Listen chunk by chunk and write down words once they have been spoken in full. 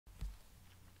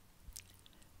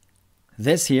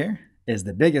This here is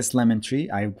the biggest lemon tree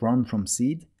I've grown from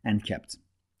seed and kept.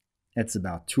 It's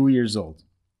about 2 years old.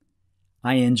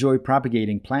 I enjoy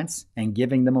propagating plants and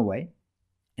giving them away,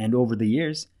 and over the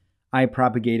years, I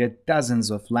propagated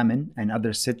dozens of lemon and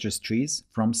other citrus trees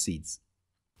from seeds.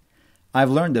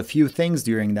 I've learned a few things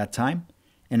during that time,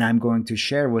 and I'm going to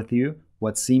share with you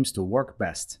what seems to work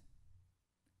best.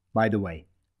 By the way,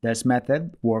 this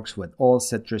method works with all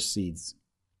citrus seeds.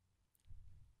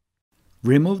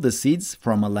 Remove the seeds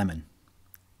from a lemon.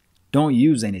 Don't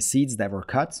use any seeds that were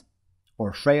cut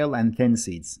or frail and thin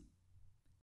seeds.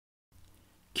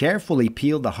 Carefully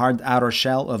peel the hard outer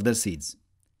shell of the seeds.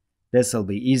 This will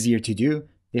be easier to do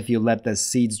if you let the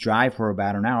seeds dry for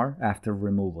about an hour after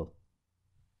removal.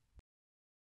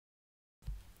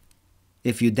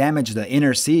 If you damage the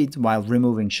inner seed while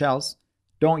removing shells,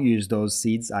 don't use those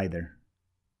seeds either.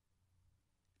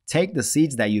 Take the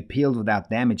seeds that you peeled without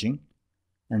damaging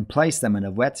and place them in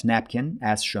a wet napkin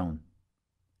as shown.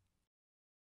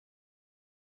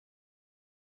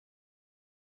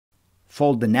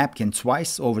 Fold the napkin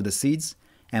twice over the seeds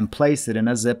and place it in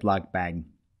a Ziploc bag.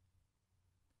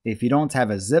 If you don't have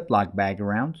a Ziploc bag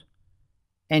around,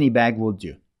 any bag will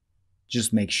do.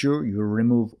 Just make sure you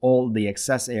remove all the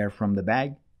excess air from the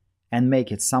bag and make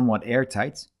it somewhat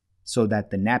airtight so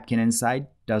that the napkin inside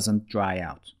doesn't dry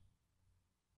out.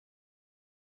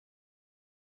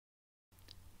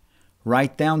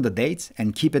 Write down the date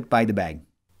and keep it by the bag,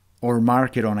 or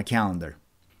mark it on a calendar.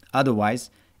 Otherwise,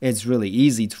 it's really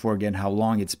easy to forget how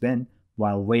long it's been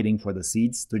while waiting for the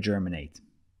seeds to germinate.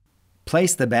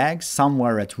 Place the bag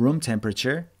somewhere at room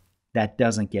temperature that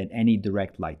doesn't get any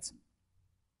direct light.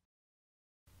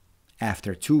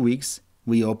 After 2 weeks,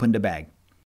 we open the bag.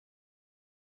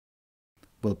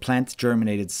 We'll plant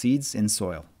germinated seeds in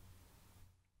soil.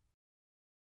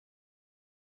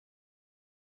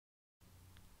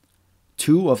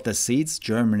 Two of the seeds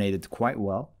germinated quite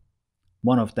well.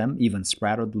 One of them even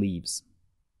sprouted leaves.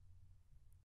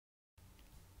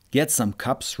 Get some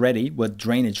cups ready with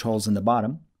drainage holes in the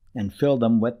bottom and fill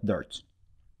them with dirt.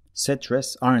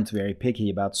 Citrus aren't very picky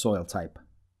about soil type.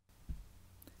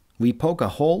 We poke a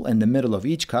hole in the middle of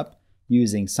each cup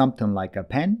using something like a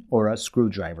pen or a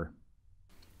screwdriver.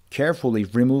 Carefully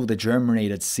remove the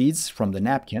germinated seeds from the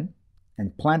napkin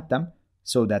and plant them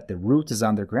so that the root is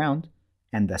underground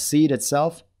and the seed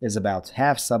itself is about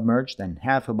half submerged and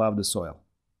half above the soil.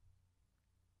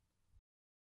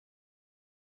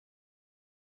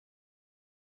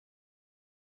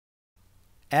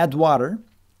 Add water,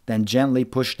 then gently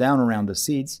push down around the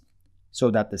seeds so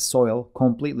that the soil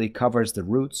completely covers the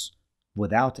roots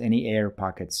without any air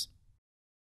pockets.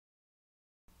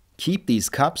 Keep these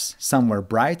cups somewhere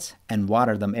bright and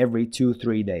water them every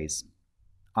 2-3 days.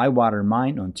 I water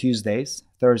mine on Tuesdays,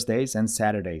 Thursdays, and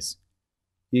Saturdays.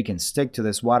 You can stick to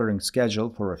this watering schedule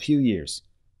for a few years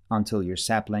until your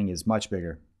sapling is much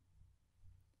bigger.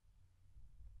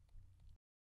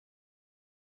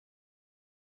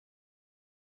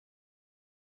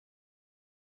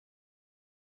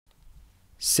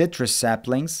 Citrus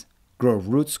saplings grow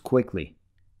roots quickly,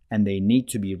 and they need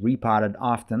to be repotted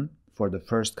often for the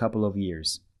first couple of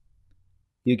years.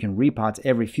 You can repot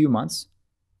every few months,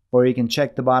 or you can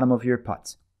check the bottom of your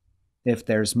pot. If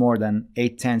there's more than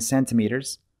 8-10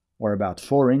 centimeters, or about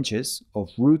 4 inches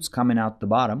of roots coming out the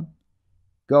bottom,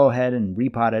 go ahead and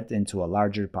repot it into a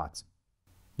larger pot.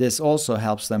 This also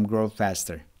helps them grow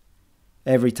faster.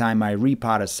 Every time I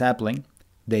repot a sapling,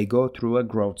 they go through a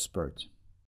growth spurt.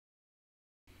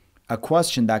 A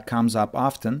question that comes up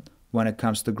often when it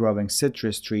comes to growing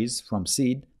citrus trees from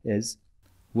seed is,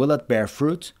 will it bear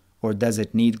fruit or does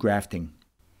it need grafting?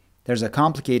 There's a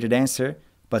complicated answer,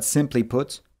 but simply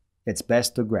put, it's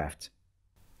best to graft.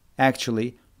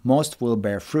 Actually, most will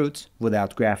bear fruit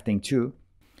without grafting too,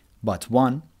 but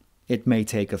 1, it may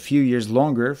take a few years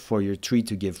longer for your tree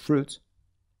to give fruit,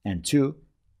 and 2,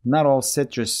 not all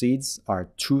citrus seeds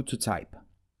are true to type,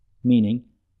 meaning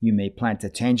you may plant a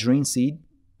tangerine seed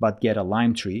but get a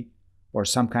lime tree or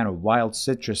some kind of wild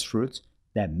citrus fruit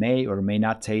that may or may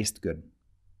not taste good.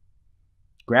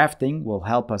 Grafting will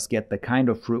help us get the kind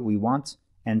of fruit we want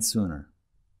and sooner.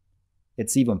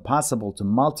 It's even possible to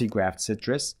multi-graft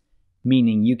citrus,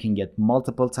 meaning you can get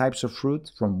multiple types of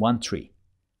fruit from one tree.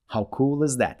 How cool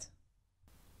is that?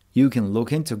 You can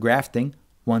look into grafting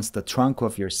once the trunk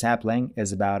of your sapling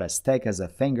is about as thick as a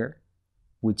finger,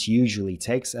 which usually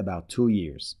takes about 2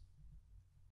 years.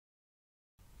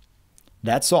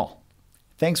 That's all.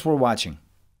 Thanks for watching.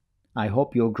 I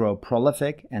hope you'll grow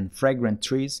prolific and fragrant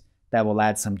trees that will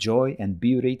add some joy and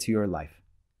beauty to your life.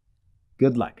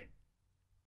 Good luck.